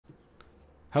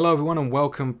Hello everyone and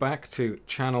welcome back to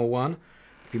Channel 1.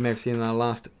 If you may have seen in our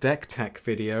last deck tech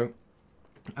video,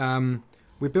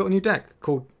 we built a new deck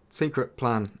called Secret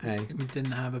Plan A. We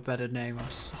didn't have a better name, I'm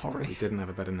sorry. We didn't have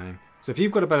a better name. So if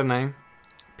you've got a better name,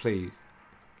 please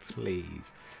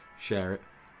share it.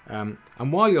 And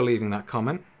while you're leaving that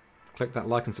comment, click that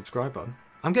like and subscribe button.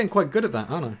 I'm getting quite good at that,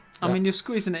 aren't I? I mean, you're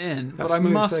squeezing it in, but I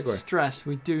must stress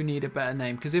we do need a better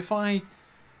name, because if I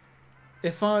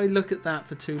look at that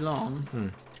for too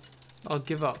long, I'll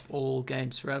give up all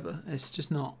games forever. It's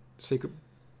just not. Secret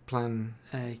Plan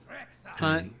A.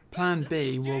 Plan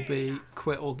B will be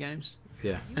quit all games.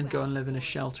 Yeah. And go and live in a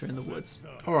shelter in the woods.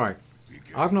 Alright.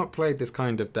 I've not played this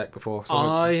kind of deck before. So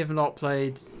I have not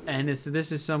played anything.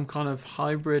 This is some kind of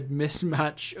hybrid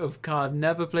mismatch of cards. I've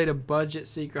never played a budget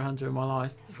Secret Hunter in my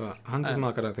life. Well, Hunter's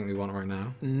Mark I don't think we want right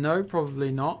now. No,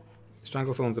 probably not.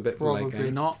 Stranglethorn's a bit probably late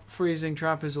game. Not. Freezing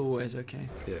Trap is always okay.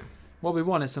 Yeah. What we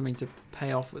want is something to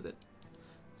pay off with it.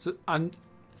 So I'm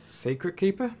Secret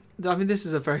Keeper? I mean, this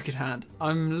is a very good hand.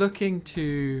 I'm looking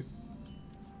to.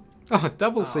 Oh,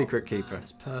 double Secret Keeper.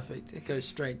 That's perfect. It goes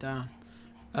straight down.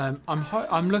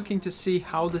 I'm looking to see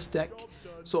how this deck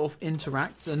sort of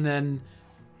interacts, and then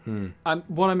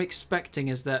what I'm expecting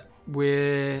is that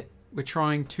we're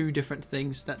trying two different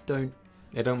things that don't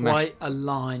quite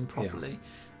align properly,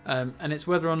 and it's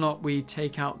whether or not we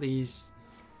take out these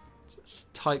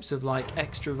types of like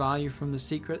extra value from the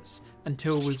secrets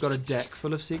until we've got a deck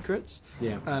full of secrets,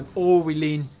 or we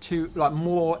lean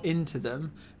more into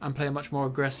them and play a much more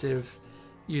aggressive,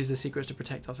 use the secrets to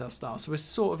protect ourselves style. So we're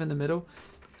sort of in the middle.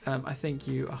 I think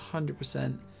you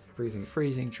 100%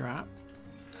 freezing trap,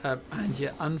 and you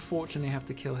unfortunately have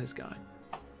to kill his guy.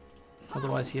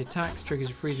 Otherwise he attacks, triggers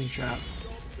a freezing trap,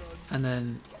 and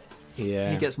then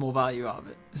he gets more value out of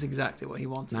it. It's exactly what he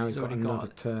wanted. Now he's got another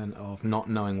turn of not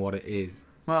knowing what it is.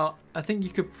 Well, I think you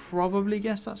could probably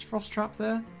guess that's Frost Trap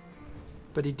there,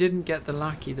 but he didn't get the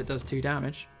lackey that does 2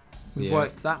 damage. We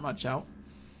worked that much out.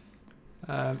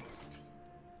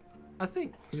 I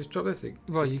think you just drop this.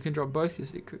 Well, you can drop both your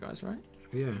secret guys, right?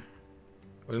 Yeah.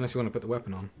 Well, unless you want to put the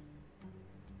weapon on.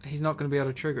 He's not going to be able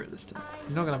to trigger it this time.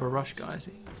 He's not going to have a rush guy, is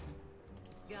he?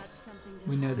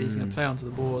 We know that he's going to play onto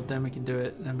the board, then we can do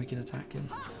it, then we can attack him.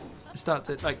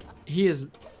 He is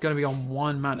going to be on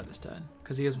 1 mana this turn,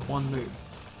 because he has 1 move.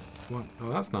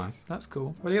 Oh, that's nice. That's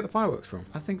cool. Where do you get the fireworks from?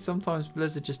 I think sometimes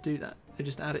Blizzard just do that. They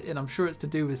just add it in. I'm sure it's to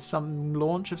do with some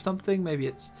launch of something. Maybe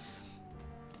it's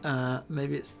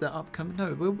the upcoming.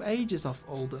 No, we're ages off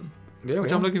Oldham,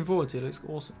 which I'm looking forward to. It looks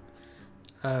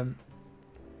awesome.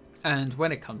 And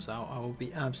when it comes out, I will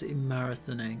be absolutely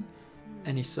marathoning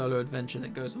any solo adventure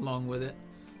that goes along with it.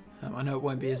 I know it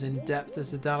won't be as in depth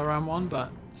as the Dalaran one,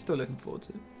 but still looking forward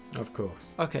to it. Of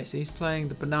course. Okay, so he's playing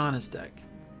the bananas deck.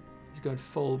 He's going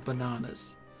full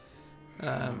bananas.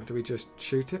 Do we just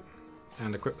shoot it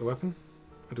and equip the weapon?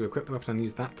 Or do we equip the weapon and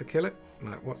use that to kill it?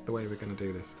 Like, what's the way we're going to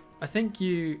do this? I think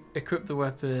you equip the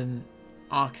weapon,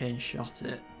 arcane shot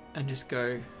it, and just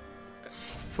go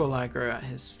full aggro at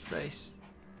his face.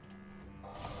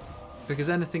 Because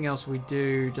anything else we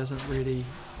do doesn't really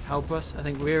help us. I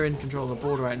think we're in control of the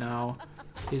board right now.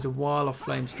 He's a while off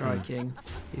flame striking.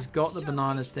 He's got the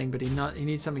bananas thing, but he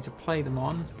needs something to play them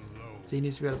on. So he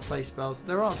needs to be able to play spells.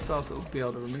 There are spells that will be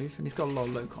able to remove, and he's got a lot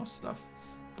of low cost stuff.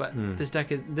 But this deck,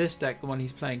 the one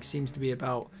he's playing, seems to be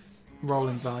about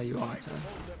rolling value on a turn.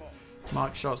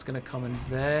 Mark shot's going to come in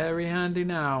very handy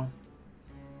now.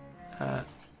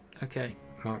 Okay.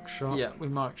 Mark shot. Yeah, we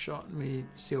mark shot and we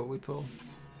see what we pull.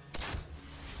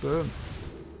 Boom.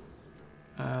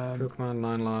 Kill command,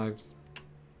 9 lives.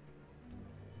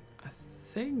 I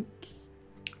think.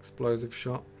 Explosive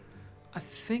shot. I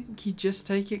think you just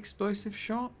take explosive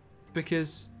shot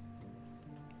because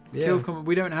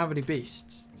we don't have any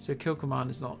beasts, so kill command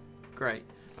is not great.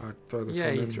 I'd throw this one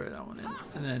in. You throw that one in,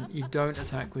 and then you don't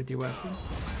attack with your weapon.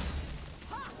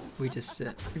 We just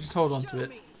sit. We just hold on to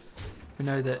it. We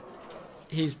know that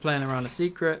he's playing around a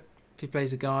secret. If he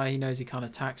plays a guy, he knows he can't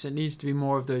attack. So it needs to be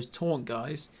more of those taunt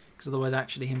guys, because otherwise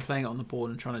actually him playing it on the board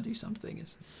and trying to do something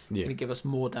is going to give us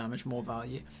more damage, more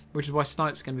value. Which is why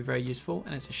Snipe's going to be very useful,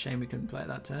 and it's a shame we couldn't play it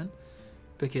that turn.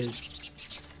 Because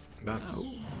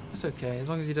that's okay. As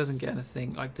long as he doesn't get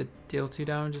anything, like the deal 2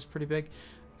 damage is pretty big.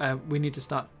 We need to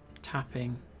start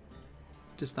tapping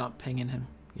to start pinging him.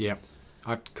 Yep.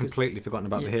 I'd completely forgotten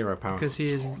about the hero power. Because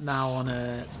he is now on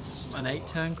an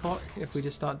 8-turn clock if we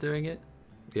just start doing it.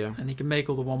 Yeah. And he can make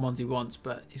all the 1/1s he wants,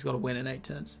 but he's got to win in 8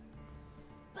 turns.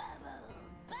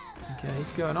 Okay, he's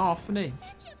going off, isn't he?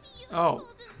 Oh,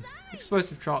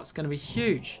 explosive shot's going to be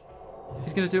huge.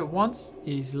 He's going to do it once.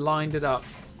 He's lined it up.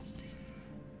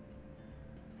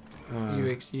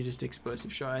 You just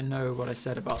explosive shot. I know what I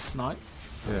said about snipe.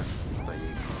 Yeah. But you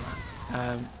ignore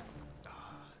that.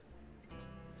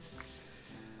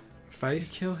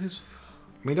 Face. Kill his.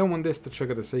 We don't want this to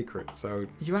trigger the secret, so.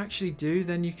 You actually do.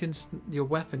 Then you can. Your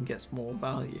weapon gets more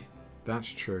value. That's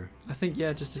true. I think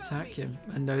just attack him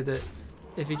and know that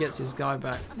if he gets his guy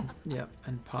back,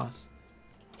 and pass.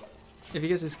 If he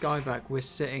gets his guy back, we're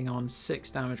sitting on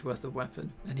 6 damage worth of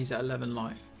weapon, and he's at 11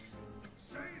 life.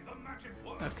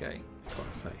 Okay.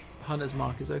 Quite safe. Hunter's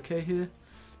Mark is okay here.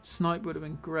 Snipe would have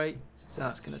been great, so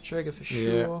that's going to trigger for sure.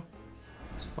 Yeah.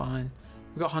 It's fine.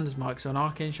 We've got Hunter's Mark, so an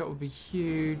arcane shot would be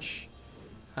huge.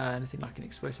 Anything like an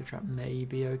explosive trap may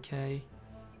be okay.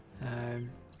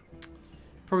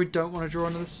 Probably don't want to draw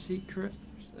another secret,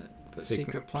 but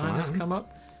secret plan has come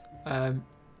up.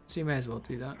 So you may as well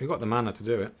do that. We've got the mana to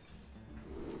do it.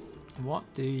 What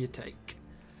do you take?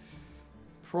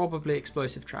 Probably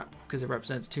explosive trap because it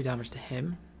represents 2 damage to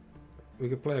him. We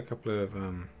could play a couple of.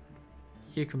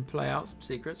 You can play out some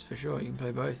secrets for sure. You can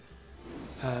play both.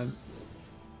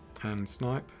 And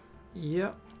snipe.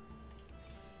 Yep.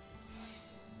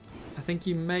 I think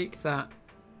you make that.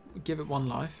 Give it 1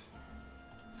 life,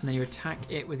 and then you attack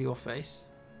it with your face.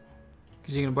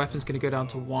 Because your weapon's going to go down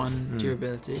to 1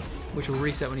 durability, which will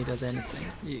reset when he does anything.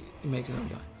 He makes another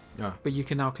guy. Yeah. But you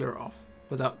can now clear it off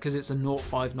without, because it's a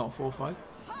 0-5, not 4-5.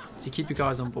 So you keep your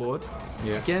guys on board.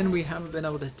 Yeah. Again, we haven't been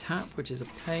able to tap, which is a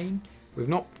pain. We've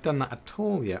not done that at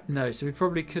all yet. No, so we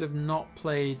probably could have not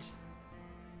played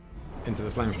into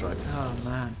the flame strike. Oh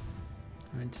man,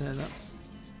 I mean that's.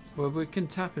 Well, we can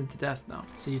tap him to death now.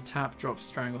 So you tap, drop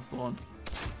Stranglethorn.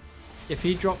 If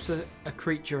he drops a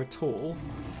creature at all,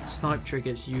 snipe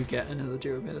triggers, you get another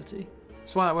durability.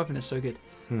 That's why that weapon is so good.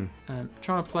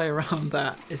 Trying to play around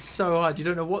that is so hard. You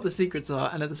don't know what the secrets are,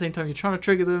 and at the same time you're trying to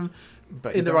trigger them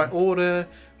in the right order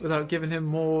without giving him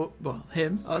more. Well,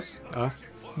 us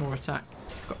more attack.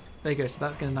 There you go. So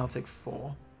that's going to now take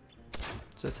 4.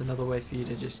 So it's another way for you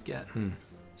to just get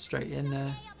straight in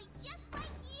there.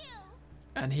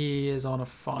 And he is on a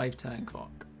 5-turn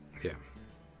clock. Yeah.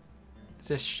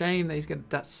 It's a shame that he's going to.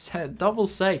 That's double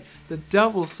save. The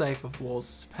double save of walls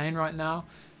is a pain right now.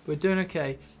 We're doing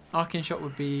okay. Arcane shot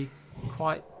would be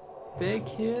quite big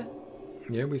here.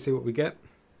 Yeah, we see what we get.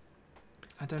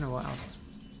 I don't know what else.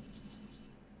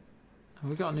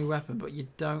 We've got a new weapon, but you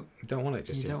don't want it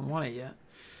just yet. You don't want it yet.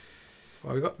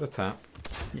 Well, we got the tap.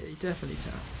 Yeah, you definitely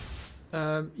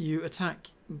tap. You attack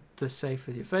the safe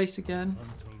with your face again.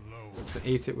 To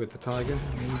eat it with the tiger.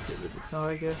 Eat it with the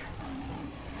tiger.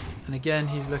 And again,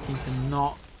 he's looking to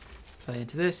not play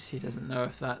into this. He doesn't know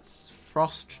if that's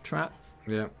frost trap.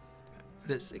 Yeah.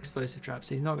 But it's explosive trap,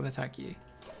 so he's not going to attack you.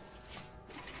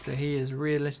 So he is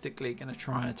realistically going to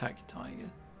try and attack your tiger.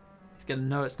 He's going to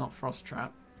know it's not frost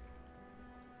trap.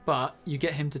 But you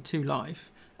get him to 2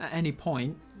 life. At any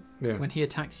point, when he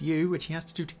attacks you, which he has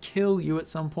to do to kill you at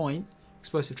some point,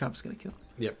 explosive trap is going to kill him.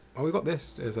 Yep. Oh, we got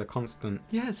this as a constant.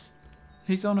 Yes.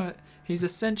 He's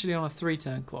essentially on a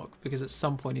 3-turn clock because at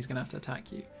some point he's going to have to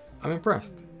attack you. I'm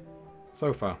impressed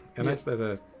so far. Unless there's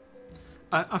a...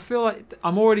 I feel like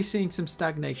I'm already seeing some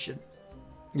stagnation.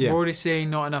 Yeah. I'm already seeing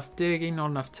not enough digging, not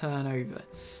enough turnover,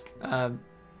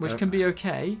 which can be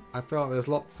okay. I feel like there's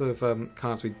lots of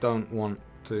cards we don't want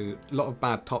to... A lot of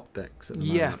bad top decks at the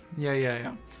moment.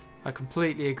 Yeah. I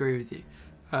completely agree with you.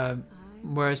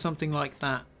 Whereas something like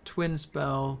that twin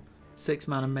spell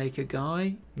 6-mana maker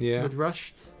guy with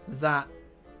rush, that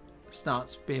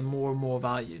starts being more and more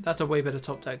valued. That's a way better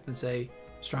top deck than say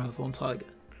Stranglethorn Tiger.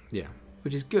 Yeah.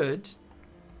 Which is good,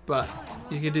 but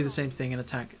you can do the same thing and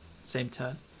attack same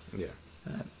turn. Yeah.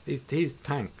 He's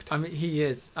tanked. I mean, he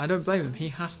is. I don't blame him. He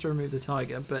has to remove the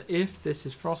tiger. But if this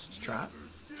is frost trap,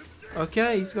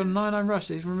 okay, he's got a 9/9 rush.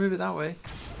 So he's remove it that way.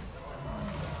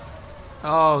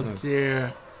 Oh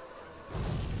dear.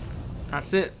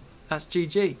 That's it. That's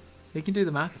GG. He can do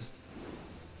the maths.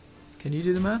 Can you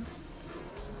do the maths?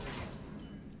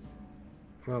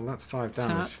 Well, that's 5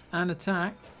 damage. Tap and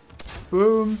attack.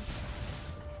 Boom.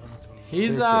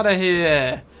 He's out of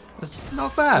here. That's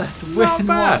not bad. That's win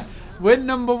one. Win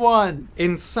number 1.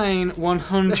 Insane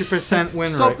 100%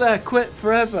 win rate. Stop there. Quit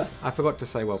forever. I forgot to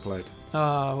say well played.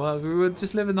 Oh, well, we were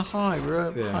just living the high. We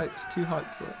were hyped, too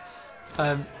hyped for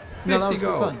it. No, that was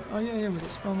gold. fun. Oh, yeah, we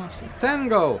got spell mastery. 10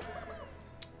 gold.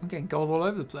 I'm getting gold all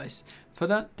over the place. For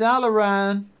that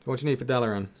Dalaran. What do you need for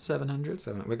Dalaran? 700.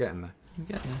 7. We're getting there. We're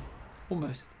getting there.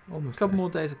 Almost. Almost. A couple there. more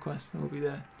days of quests and we'll be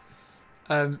there.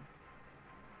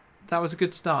 That was a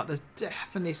good start. There's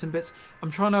definitely some bits.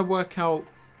 I'm trying to work out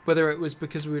whether it was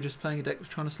because we were just playing a deck that was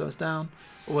trying to slow us down,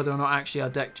 or whether or not actually our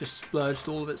deck just splurged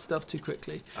all of its stuff too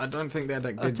quickly. I don't think their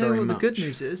deck did I'll tell you very what much. the good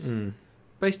news is.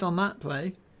 based on that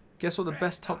play, guess what the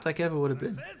best top deck ever would have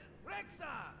been?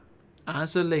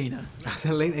 Azalina.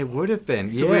 Azalina, it would have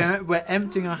been. So Yeah. we're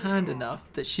emptying our hand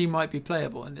enough that she might be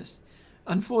playable in this.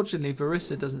 Unfortunately,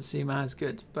 Varissa doesn't seem as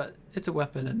good, but it's a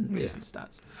weapon and decent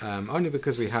stats. Only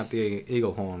because we had the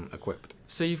Eagle Horn equipped.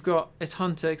 So you've got, it's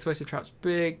Hunter, Explosive Trap's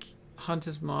big,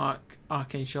 Hunter's Mark,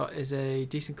 Arcane Shot is a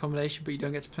decent combination, but you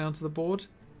don't get to play onto the board.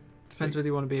 Depends whether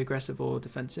you want to be aggressive or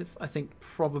defensive. I think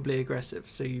probably aggressive,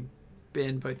 so you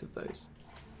bin both of those.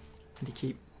 And you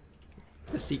keep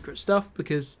the secret stuff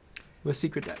because we're a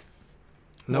secret deck.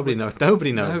 Nobody knows.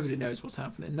 Nobody knows. Nobody knows what's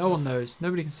happening. No one knows.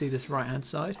 Nobody can see this right-hand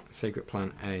side. Secret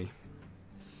plan A. I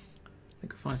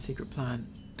think we'll find secret plan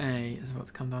A is about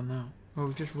to come down now. Well,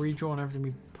 we've just redrawn everything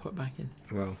we put back in.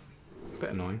 Well, a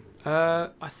bit annoying.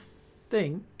 I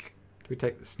think... Do we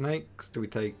take the snakes? Do we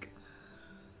take...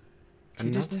 Do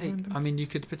you just take... random? I mean, you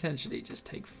could potentially just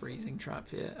take Freezing Trap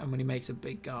here, and when he makes a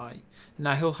big guy...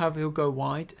 Now, he'll go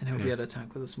wide, and he'll be able to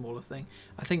attack with a smaller thing.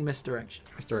 I think Misdirection.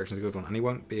 Misdirection's a good one, and he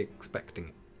won't be expecting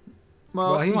it.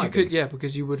 Well, he might could, be. yeah,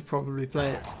 because you would probably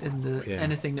play it in the Yeah.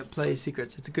 anything that plays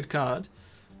secrets. It's a good card,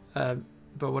 but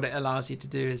what it allows you to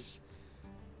do is,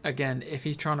 again, if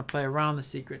he's trying to play around the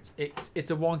secrets,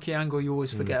 it's a wonky angle you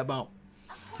always forget about.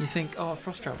 You think, oh,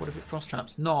 Frost Trap, what if it Frost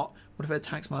Traps? Not, what if it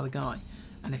attacks my other guy?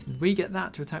 And if we get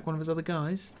that to attack one of his other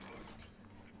guys...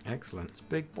 Excellent. It's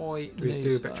big boy Do we just do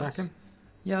a news bit for us. tracking?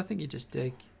 Yeah, I think you just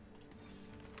dig.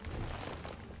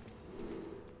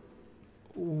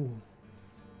 Ooh.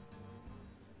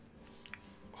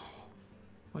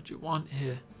 What do you want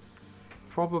here?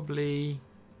 Probably...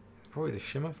 Probably the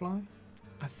Shimmerfly?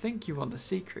 I think you want the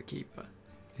Secret Keeper.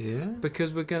 Yeah?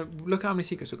 Because we're going to... Look how many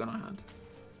secrets we've got in our hand.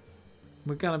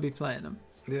 We're going to be playing them.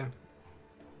 Yeah.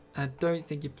 I don't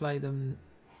think you play them...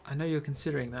 I know you're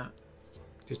considering that.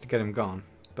 Just to get him gone,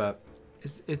 but...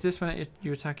 Is this when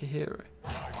you attack a hero?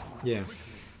 Yeah.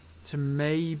 So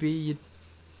maybe you...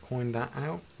 Coin that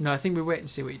out? No, I think we wait and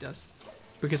see what he does.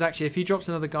 Because actually, if he drops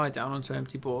another guy down onto an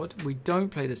empty board, we don't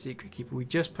play the Secret Keeper, we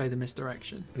just play the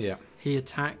Misdirection. Yeah. He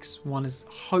attacks, one is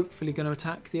hopefully going to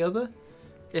attack the other.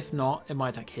 If not, it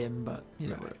might attack him, but you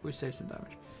know, we save some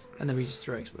damage. And then we just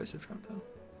throw Explosive Trap down.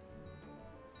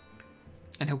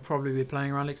 And he'll probably be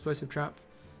playing around Explosive Trap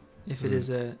if it is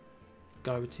a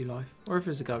guy with 2 life. Or if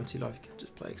it's a guy with 2 life, you can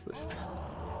just play Explosive Trap.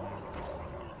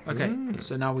 Okay,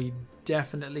 so now we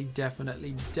definitely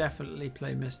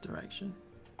play Misdirection.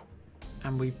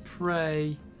 And we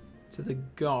pray to the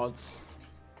gods.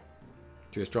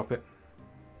 Do you just drop it?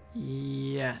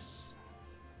 Yes.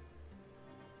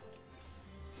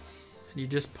 And you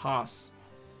just pass.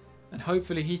 And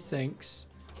hopefully he thinks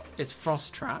it's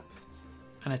Frost Trap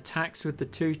and attacks with the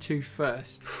 2/2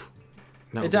 first.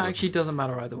 It actually doesn't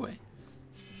matter either way.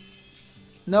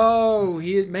 No,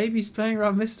 maybe he's playing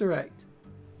around Misdirect.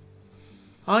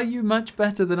 Are you much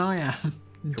better than I am,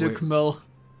 Dugmul?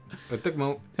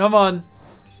 Dugmul. Come on.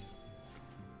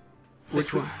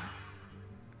 Which one?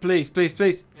 Please, please,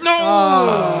 please. No!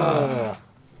 Oh.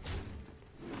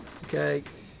 Okay.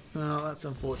 Well, that's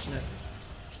unfortunate.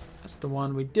 That's the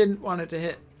one we didn't want it to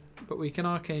hit. But we can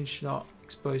Arcane Shot,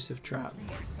 Explosive Trap.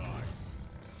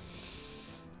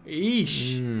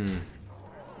 Eesh.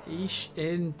 Eesh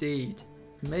indeed.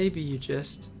 Maybe you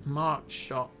just Mark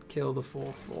Shot, kill the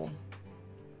 4/4.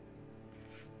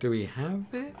 Do we have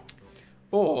it?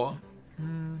 Or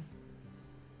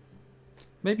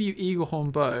maybe you Eagle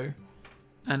Horn Bow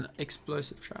and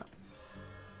Explosive Trap.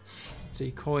 So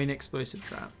you coin Explosive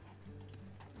Trap.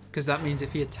 Because that means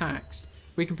if he attacks,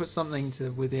 we can put something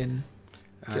to within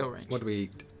kill range. What do we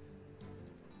eat?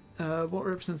 What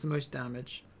represents the most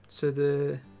damage? So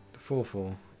the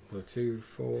 4/4. The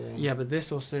 2/4. Yeah, but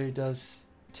this also does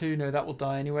 2. No, that will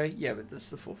die anyway. Yeah, but that's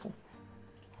the 4/4.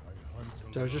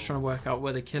 So I was just trying to work out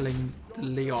whether killing the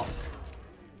Leok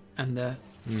and the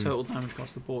total damage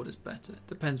across the board is better.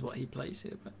 Depends what he plays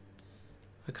here, but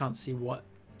I can't see what...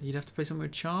 You'd have to play something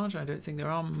with charge. I don't think there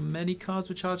are many cards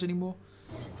with charge anymore.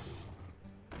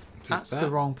 That's the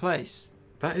wrong place.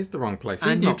 That is the wrong place.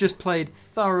 And you've just played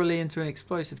thoroughly into an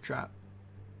Explosive Trap.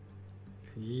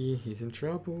 Yeah, he's in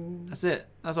trouble. That's it.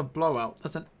 That's a blowout.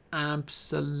 That's an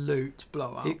absolute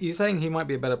blowout. You're saying he might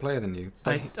be a better player than you.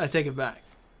 I take it back.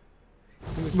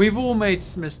 We've all made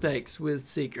mistakes with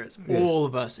secrets. Yeah. All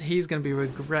of us. He's going to be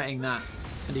regretting that.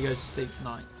 And he goes to sleep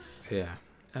tonight. Yeah.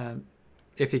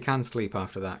 If he can sleep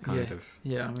after that kind of.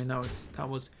 Yeah, I mean, that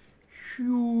was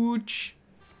huge.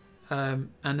 And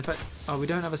the fact... Oh, we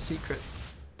don't have a secret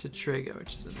to trigger,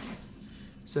 which is annoying.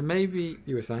 So maybe...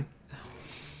 You were saying?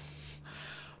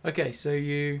 Okay, so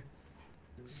you...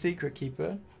 Secret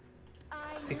Keeper.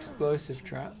 Explosive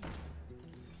Trap.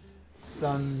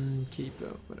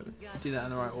 Sunkeeper, whatever. You do that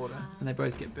in the right order, and they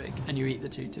both get big, and you eat the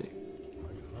 2/2.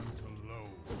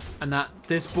 And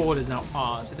this board is now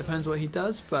ours. It depends what he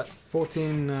does, but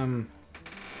 14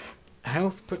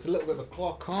 health puts a little bit of a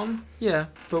clock on. yeah.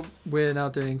 But we're now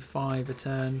doing 5 a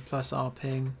turn plus our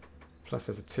ping. Plus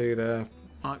there's a 2 there.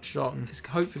 Arc shot is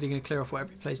hopefully going to clear off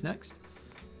whatever he plays next.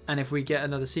 And if we get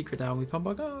another secret down, we pump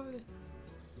our guy.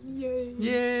 Yay!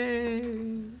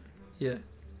 Yay! Yeah,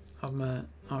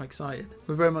 I'm excited.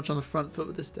 We're very much on the front foot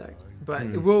with this deck, but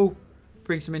it will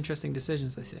bring some interesting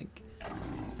decisions, I think.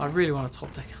 I really want a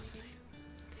top deck Gasoline.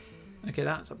 Okay,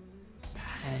 that's a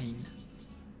pain.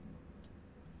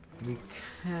 We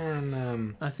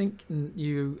can... I think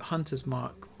you Hunter's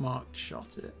Mark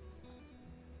shot it.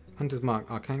 Hunter's Mark,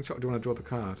 Arcane Shot, do you want to draw the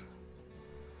card? So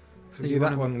So if we you do that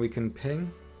wanna- one, we can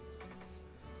ping.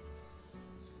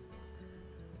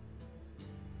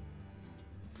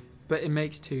 But it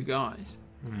makes 2 guys.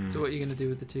 Hmm. So what are you going to do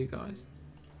with the 2 guys?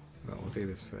 Well, we'll do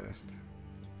this first.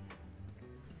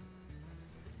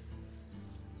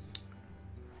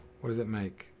 What does it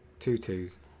make? 2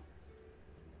 2s.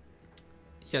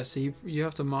 Yeah, so you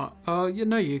have to mark. Oh, you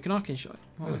know you can Arcane Shot.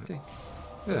 What Yeah. do I think?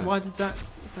 Yeah. Why did that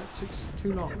took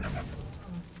too long?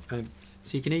 And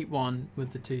So you can eat 1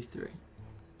 with the 2/3,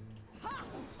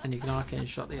 and you can Arcane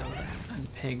Shot the other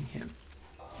and ping him.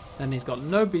 Then he's got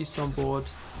no beasts on board,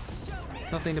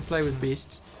 nothing to play with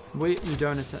beasts. You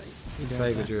don't attack. You don't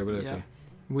save the attack. durability. Yeah.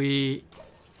 We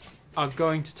are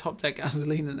going to top deck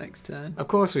Gasolina next turn, Of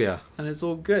course we are. and it's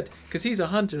all good because he's a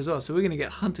hunter as well. So we're going to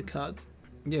get hunter cards.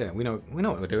 Yeah, we know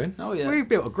what we're doing. Oh yeah. We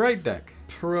built a great deck.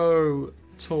 Pro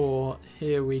Tour,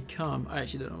 here we come. I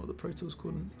actually don't know what the Pro Tour's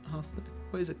called in Hearthstone.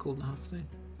 What is it called in Hearthstone?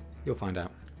 You'll find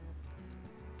out.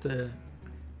 No,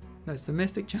 it's the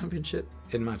Mythic Championship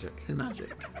In Magic. in Magic.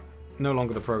 No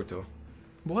longer the Pro Tour.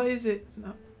 Why is it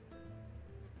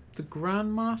the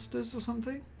Grandmasters or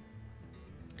something?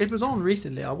 It was on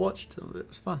recently. I watched some of it. It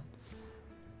was fun.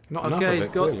 Not enough Okay,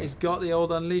 of it, he's got the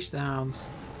old Unleash the Hounds.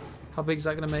 How big is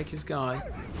that going to make his guy?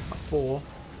 A 4.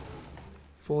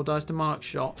 4 dies to Mark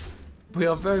Shot. We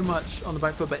are very much on the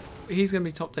back foot, but he's going to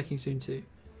be top decking soon too.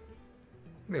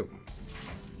 clearly.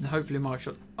 And hopefully Mark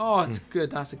Shot. Oh, it's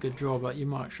good. That's a good draw, but you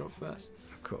Mark Shot first.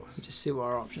 Of course. Just see what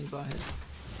our options are here.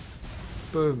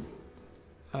 Boom.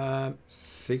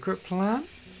 Secret plan?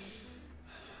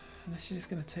 Unless you're just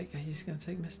going to take... He's going to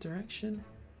take Misdirection?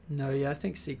 No, yeah, I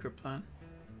think Secret Plan.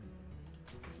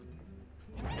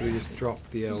 Do we just drop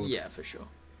the old... Yeah, for sure.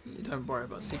 You don't worry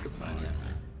about Secret Plan yet.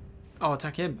 Oh,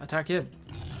 attack him. Attack him.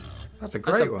 That's a That's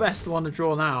great the one. best one to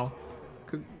draw now.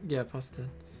 Yeah, plus 10.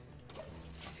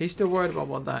 He's still worried about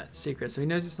what that secret, so he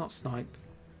knows it's not snipe.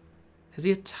 Has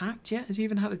he attacked yet? Has he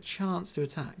even had a chance to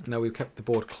attack? No, we've kept the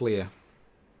board clear.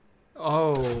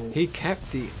 Oh. He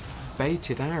kept the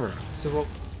baited arrow. So what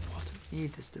do we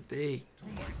need this to be?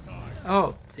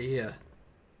 Oh, dear.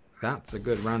 That's a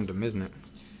good random, isn't it?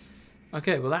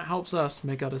 Okay, well that helps us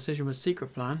make our decision with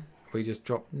Secret Plan. We just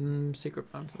drop Secret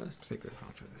Plan first. secret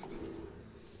plan first.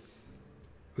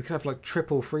 We could have like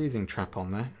triple freezing trap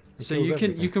on there. It So kills you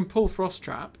everything. can pull Frost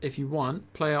Trap if you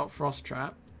want. Play out Frost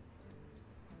Trap.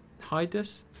 Hide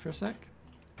this for a sec.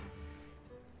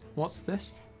 What's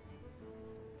this?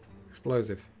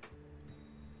 Explosive.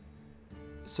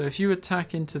 So if you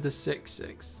attack into the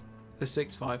 6/6, the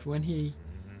 6/5, when he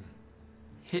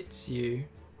hits you,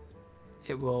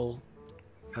 it will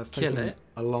That's kill taking it.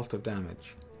 a lot of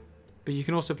damage. But you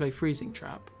can also play Freezing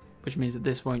Trap, which means that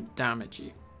this won't damage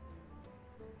you.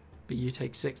 But you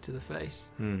take 6 to the face,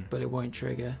 but it won't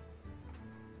trigger.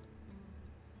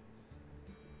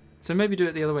 So maybe do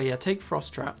it the other way. Yeah, take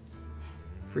Frost Trap.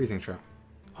 Freezing trap.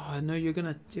 Oh no, you're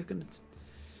gonna.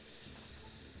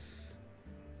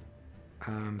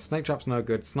 Snake trap's no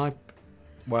good. Snipe.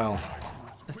 Well,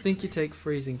 I think you take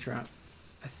Freezing Trap.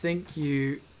 I think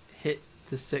you hit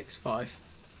the 6/5.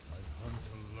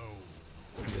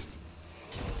 just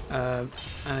And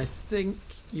I think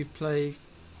you play.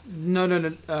 No.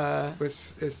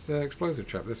 it's explosive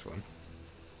trap. This one.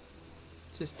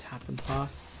 Just tap and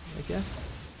pass, I guess.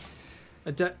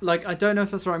 I don't know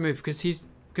if that's the right move because he's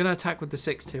gonna attack with the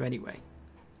 6/2 anyway.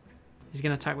 He's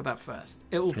gonna attack with that first.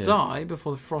 It will die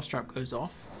before the Frost Trap goes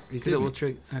off because it will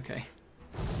trigger. Okay.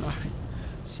 Alright.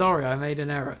 Sorry, I made an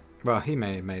error. Well, he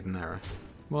may have made an error.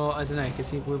 Well, I don't know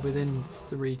because we're within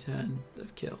 3 turns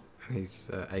of kill. He's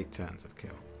 8 turns of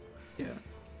kill. Yeah.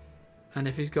 And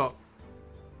if he's got.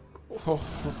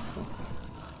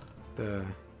 The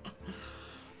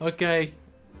Okay,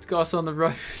 it's got us on the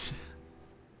road.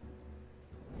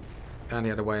 and he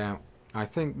had a way out. I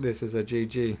think this is a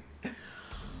GG.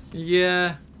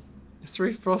 Yeah.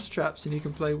 3 Frost Traps and you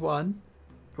can play 1.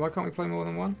 Why can't we play more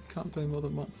than one? Can't play more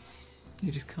than one.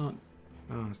 You just can't.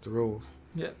 Oh, it's the rules.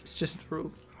 Yeah, it's just the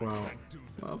rules. Well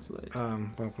played.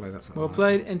 Well played. That's what Well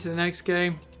played. Into the next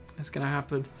game. That's going to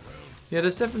happen. Yeah,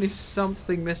 there's definitely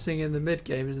something missing in the mid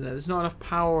game, isn't there? There's not enough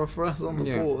power for us on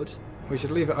the board. We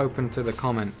should leave it open to the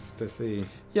comments to see.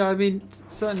 Yeah, I mean,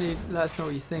 certainly let us know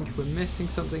what you think. If we're missing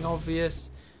something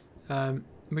obvious,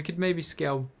 we could maybe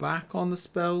scale back on the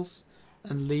spells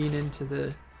and lean into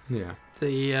the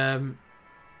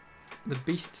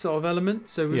beast sort of element.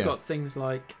 So we've got things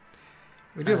like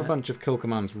we do have a bunch of kill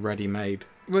commands ready made.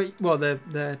 Well,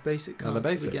 they're basic cards. They're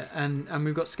basics. We get, and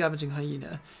we've got Scavenging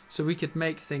Hyena, so we could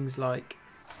make things like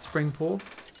Spring Paw,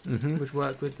 which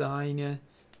work with the Hyena.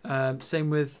 Same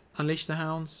with Unleash the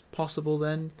Hounds, possible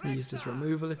then. We use as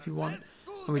removal if you want,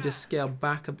 and we just scale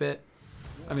back a bit.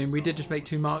 I mean, we did just make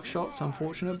 2 mark shots,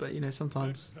 unfortunate, but you know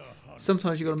sometimes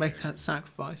you got to make that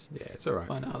sacrifice. Yeah, it's alright.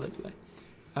 Find out how they play.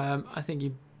 I think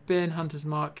you bin Hunter's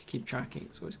Mark, keep tracking,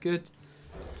 so it's good.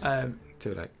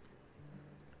 Too late.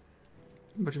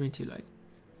 What do you mean too late?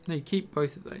 No, you keep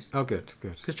both of those. Oh, good.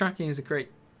 Because tracking is a great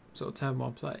sort of turn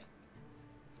 1 play.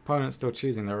 Opponent's still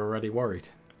choosing, they're already worried.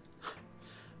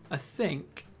 I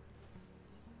think,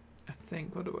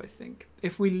 what do I think?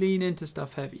 If we lean into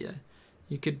stuff heavier,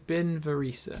 you could bin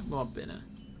Varisa. Well, not bin her.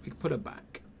 We could put her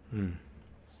back.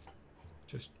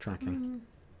 Just tracking.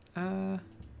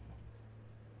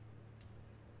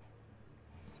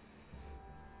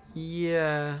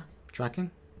 Yeah.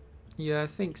 Tracking? Yeah, I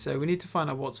think so. We need to find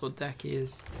out what sort of deck he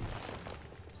is.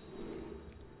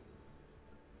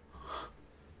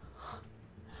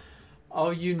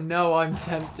 Oh, you know I'm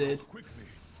tempted.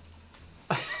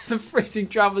 The freezing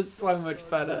trap was so much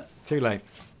better. Too late.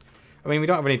 I mean, we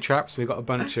don't have any traps. We've got a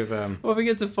bunch of... Well, we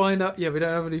get to find out... Yeah, we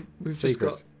don't have any... We've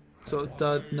secrets. Just got sort of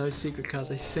dud, no secret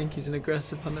cards. I think he's an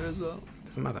aggressive hunter as well.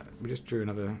 Doesn't matter. We just drew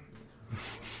another...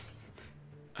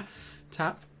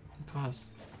 Tap. Pass.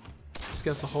 Just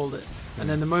have to hold it. And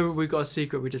then the moment we've got a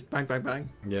secret, we just bang, bang, bang.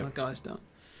 Yeah. That guy's done.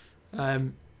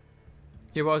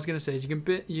 Yeah, what I was going to say is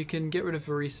you can get rid of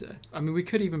Varisa. I mean, we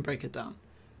could even break it down.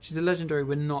 She's a legendary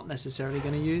we're not necessarily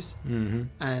going to use.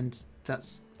 And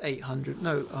that's 800.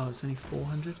 No, it's only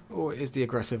 400. Oh, it is the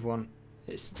aggressive one.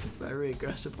 It's the very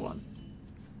aggressive one.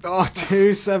 Oh,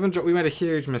 2/7 drop. We made a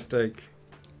huge mistake.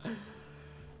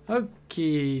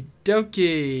 Okie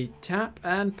dokie. Tap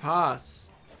and pass.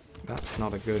 That's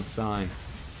not a good sign.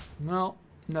 Well,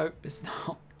 no, it's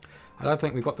not. I don't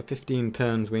think we've got the 15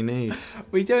 turns we need.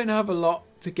 We don't have a lot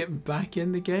to get back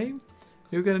in the game.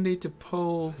 You're going to need to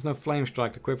pull... There's no Flame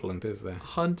Strike equivalent, is there?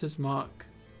 Hunter's Mark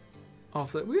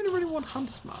off the... We only really want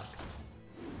Hunter's Mark.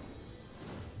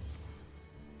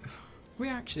 We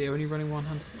actually only running 1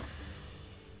 Hunter's Mark.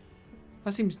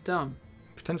 That seems dumb.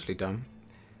 Potentially dumb.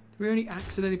 We only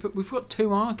accidentally put... We've got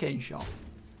 2 Arcane Shots.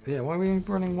 Yeah, why are we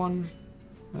running 1?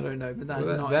 I don't know, but that's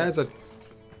well, not there's it.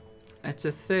 It's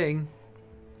a thing.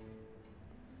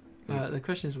 The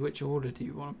question is, which order do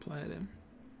you want to play it in?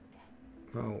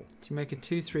 Well... Do you make a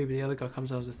 2-3, but the other guy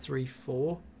comes out as a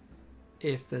 3-4?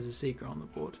 If there's a secret on the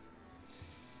board.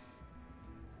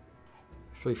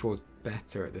 3/4 is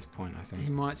better at this point, I think. He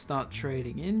might start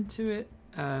trading into it.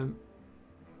 I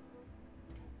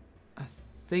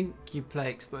think you play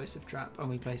Explosive Trap and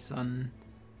we play Sun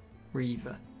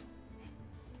Reaver.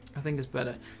 I think it's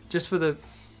better. Just for the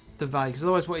value. Because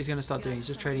otherwise what he's going to start doing is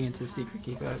just trading into the Secret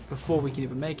Keeper before we can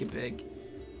even make it big.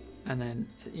 And then,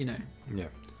 you know. Yeah.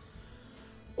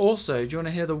 Also, do you want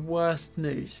to hear the worst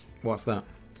news? What's that?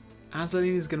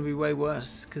 Azalina is going to be way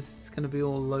worse because it's going to be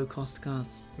all low cost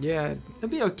cards. Yeah. It'll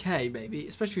be okay, maybe.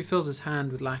 Especially if he fills his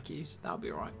hand with lackeys. That'll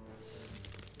be alright.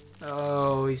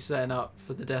 Oh, he's setting up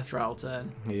for the Death Rattle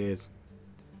turn. He is.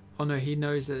 Oh no, he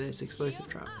knows that it's Explosive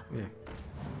Trap. Yeah.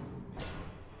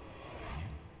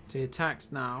 So he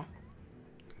attacks now.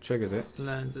 Triggers it.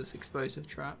 Learns it's Explosive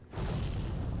Trap.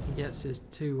 He gets his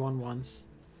 2 1/1s.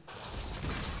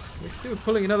 We could do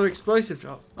pulling another Explosive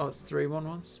Trap. Oh, it's 3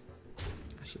 1/1s.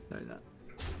 I should know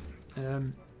that.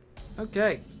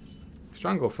 Okay.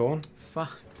 Stranglethorn.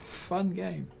 Fun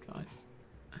game, guys.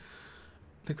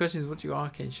 The question is, what do you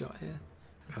Arcane Shot here?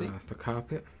 I think, The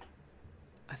carpet.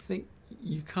 I think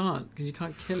you can't, because you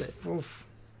can't kill it. Oof.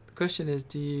 The question is,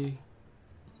 do you...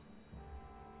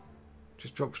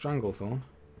 Just drop Stranglethorn.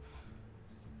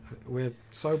 We're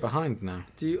so behind now.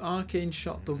 Do you Arcane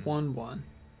Shot the 1/1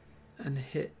 and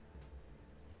hit,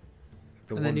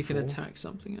 and then you can attack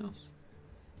something else?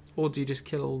 Or do you just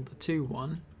kill all the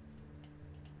 2/1?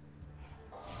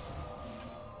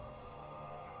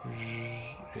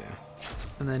 Yeah.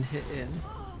 And then hit in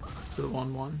to the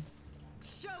 1/1.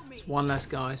 It's one less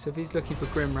guy. So if he's looking for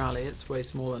Grim Rally, it's way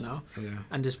smaller now. Yeah.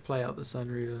 And just play out the Sun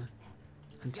Reaver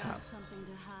and tap.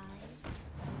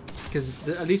 Because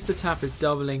at least the tap is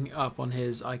doubling up on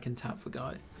his I can tap for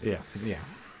guys. Yeah, yeah.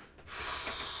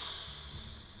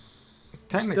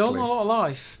 Technically. Still not a lot of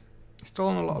life. Still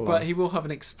on a lot of life. But he will have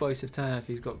an explosive turn if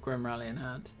he's got Grim Rally in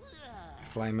hand.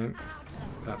 Flame him.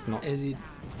 That's not... Is he...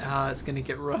 Ah, it's going to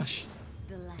get rushed.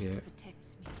 Yeah.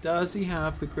 Does he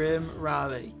have the Grim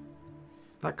Rally?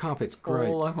 That carpet's great.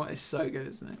 All I want is so good,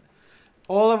 isn't it?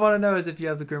 All I want to know is if you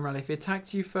have the Grim Rally. If he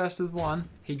attacks you first with 1,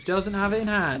 he doesn't have it in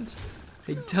hand.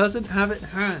 He doesn't have it in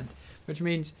hand. Which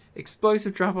means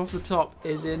explosive trap off the top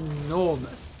is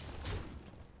enormous.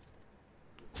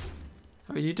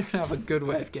 I mean, you don't have a good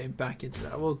way of getting back into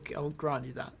that. I will grant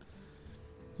you that.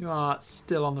 You are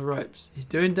still on the ropes. He's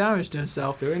doing damage to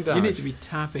himself. Doing damage. You need to be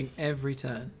tapping every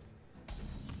turn.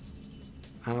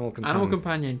 Animal Companion. Animal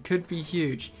Companion could be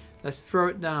huge. Let's throw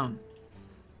it down.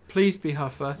 Please be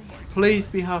Huffer. Please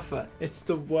be Huffer. It's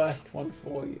the worst one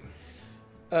for you.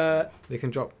 You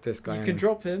can drop this guy You in. can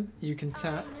drop him. You can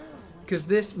tap. Because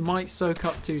this might soak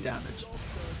up 2 damage.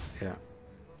 Yeah.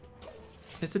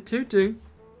 It's a 2-2.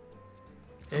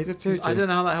 He's a 2-2. I don't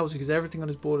know how that helps you because everything on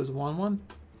his board is a 1-1.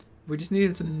 We just need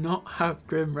him to not have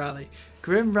Grim Rally.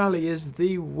 Grim Rally is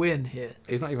the win here.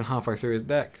 He's not even halfway through his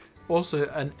deck. Also,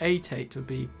 an 8-8 would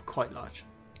be quite large.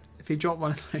 If he dropped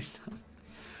one of those down.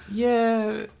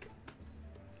 Yeah.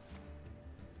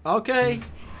 Okay.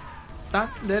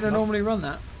 They don't normally run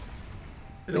that.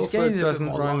 It He's also gaining a bit doesn't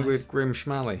more run life. with Grim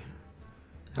Schmally.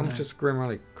 How much No. does Grim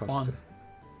Rally cost? 1. Oh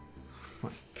my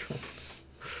God.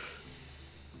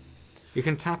 You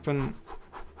can tap and...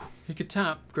 He could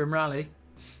tap Grim Rally.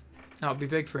 That would be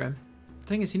big for him. The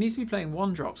thing is, he needs to be playing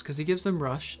 1-drops because he gives them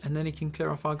rush and then he can clear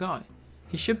off our guy.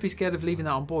 He should be scared of leaving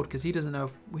that on board because he doesn't know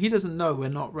we're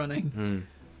not running.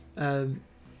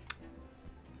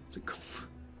 What's it called?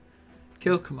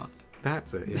 Kill command.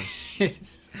 That's it, yeah.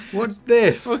 It's- What's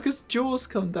this? well, because jaws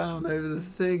come down over the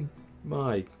thing.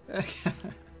 My...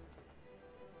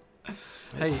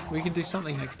 Hey, we can do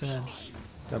something next turn.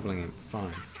 Doubling him.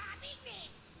 Fine.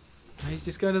 He's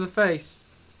just going to the face.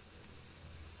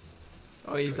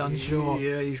 Oh, he's unsure.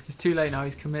 Yeah, It's too late now.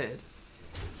 He's committed.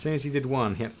 as soon as he did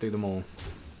 1, he had to do them all.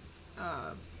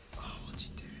 What'd you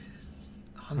do?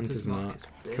 Hunter's Mark. is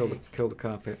big. Kill the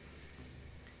carpet.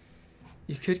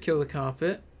 You could kill the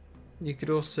carpet. You could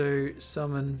also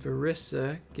summon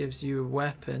Varissa. Gives you a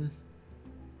weapon.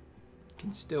 You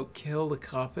can still kill the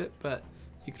carpet, but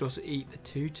you could also eat the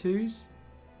 2/2s.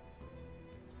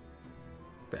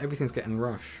 But everything's getting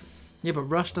rush. Yeah, but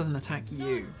Rush doesn't attack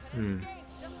you.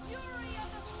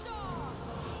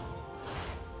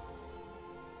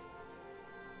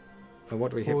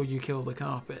 What do we hit? Or you kill the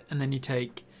carpet, and then you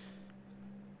take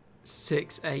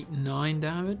 6, 8, 9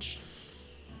 damage.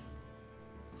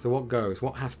 So what goes?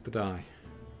 What has to die?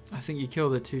 I think you kill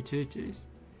the 2/2s.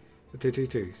 The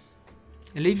 2/2s.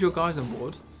 It leaves your guys on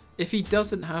board. If he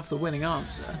doesn't have the winning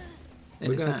answer,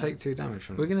 We're going to take 2 damage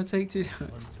from We're him. going to take 2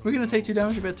 damage. We're going to take 2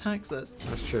 damage if it attacks us.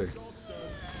 That's true.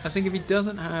 I think if he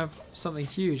doesn't have something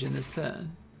huge in this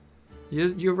turn,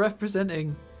 you're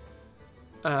representing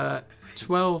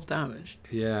 12 damage.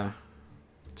 Yeah.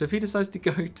 So if he decides to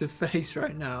go to face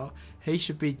right now, he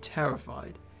should be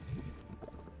terrified.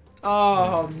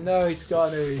 Oh no, he's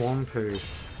got ooze. Swampoo.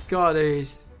 He's got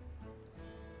ooze.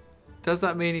 Does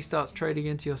that mean he starts trading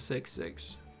into your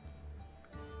 6/6?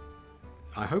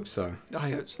 I hope so. I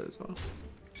hope so as well.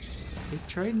 He's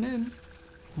trading in.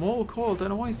 Mortal Coil, don't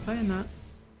know why he's playing that.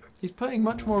 He's playing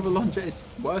much more of a launcher. It's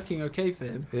working okay for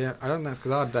him. Yeah, I don't think that's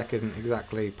because our deck isn't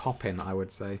exactly popping, I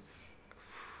would say.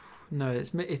 No,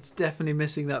 it's definitely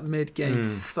missing that mid-game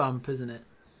thump, isn't it?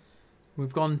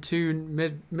 We've gone to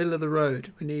middle of the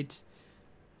road. We need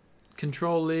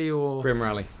Control Lee or... Grim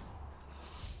Rally.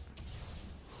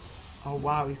 Oh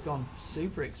wow, he's gone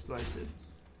super explosive.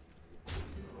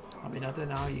 I mean, I don't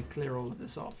know how you clear all of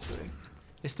this off, so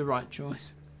it's the right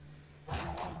choice.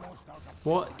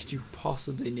 What could you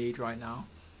possibly need right now?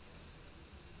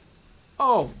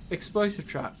 Oh, explosive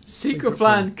trap. Secret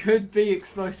plan could be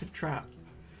explosive trap.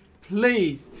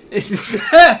 Please, it's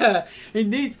there. It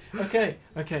needs. Okay.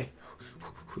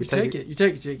 You take it. You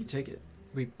take it.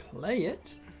 We play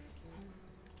it.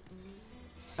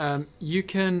 You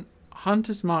can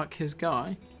Hunter's Mark his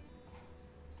guy.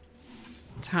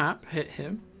 Tap, hit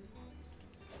him.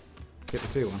 Hit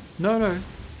the 2-1. No,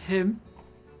 him.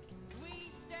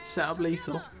 Set up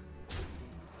lethal.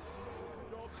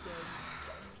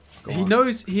 He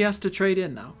knows he has to trade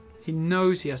in now. He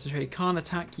knows he has to trade. He can't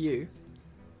attack you.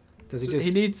 Does he So just...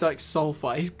 he needs like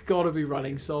Soulfire. He's got to be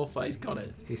running Soulfire. He's got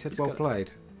it. He said He's well got it.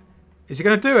 played. Is he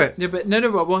going to do it? Yeah, but no.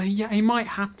 Well, he might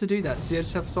have to do that. Does he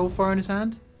just have Soulfire in his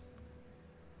hand?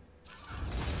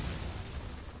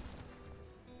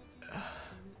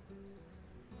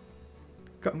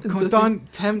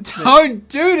 Don't tempt me. Don't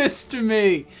do this to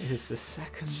me! This is the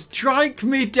second. Strike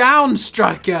me down,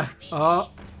 striker! Oh,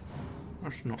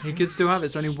 That's not. he could still have it.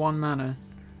 It's only 1 mana.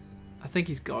 I think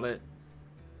he's got it.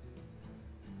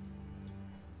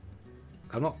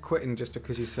 I'm not quitting just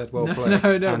because you said well No, played.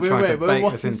 no, and trying to bait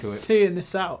we're us into it. seeing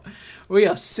this out. We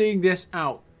are seeing this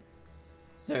out.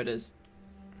 There it is.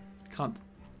 Can't.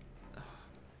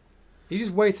 You're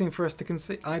just waiting for us to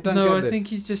concede. I don't No, get I this. think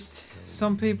he's just.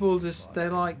 Some people just they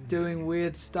like doing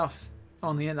weird stuff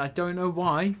on the end. I don't know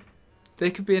why.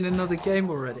 They could be in another game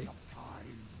already.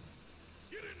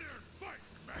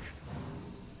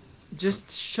 Just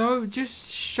show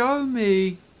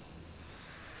me.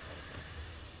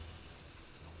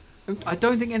 I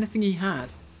don't think anything he had.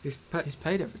 He's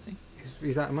paid everything.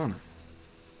 he's out of mana.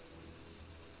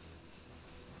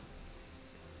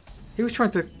 He was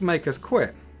trying to make us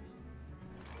quit.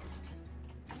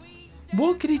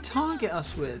 What could he target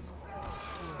us with?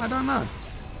 I don't know.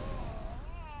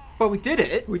 But we did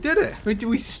it. We did it.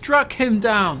 We struck him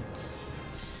down.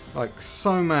 Like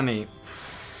so many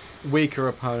weaker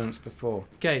opponents before.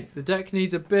 Okay, the deck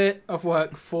needs a bit of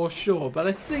work for sure, but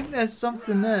I think there's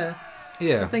something there.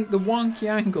 Yeah. I think the wonky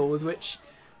angle with which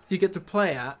you get to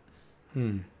play at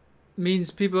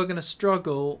means people are going to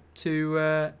struggle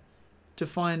to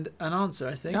find an answer,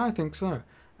 I think. Yeah, I think so.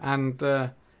 And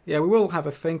yeah, we will have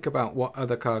a think about what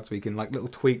other cards we can, like little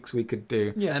tweaks we could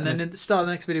do. Yeah, and then at the start of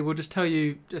the next video, we'll just tell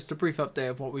you just a brief update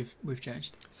of what we've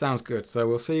changed. Sounds good. So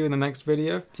we'll see you in the next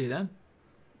video. See you then.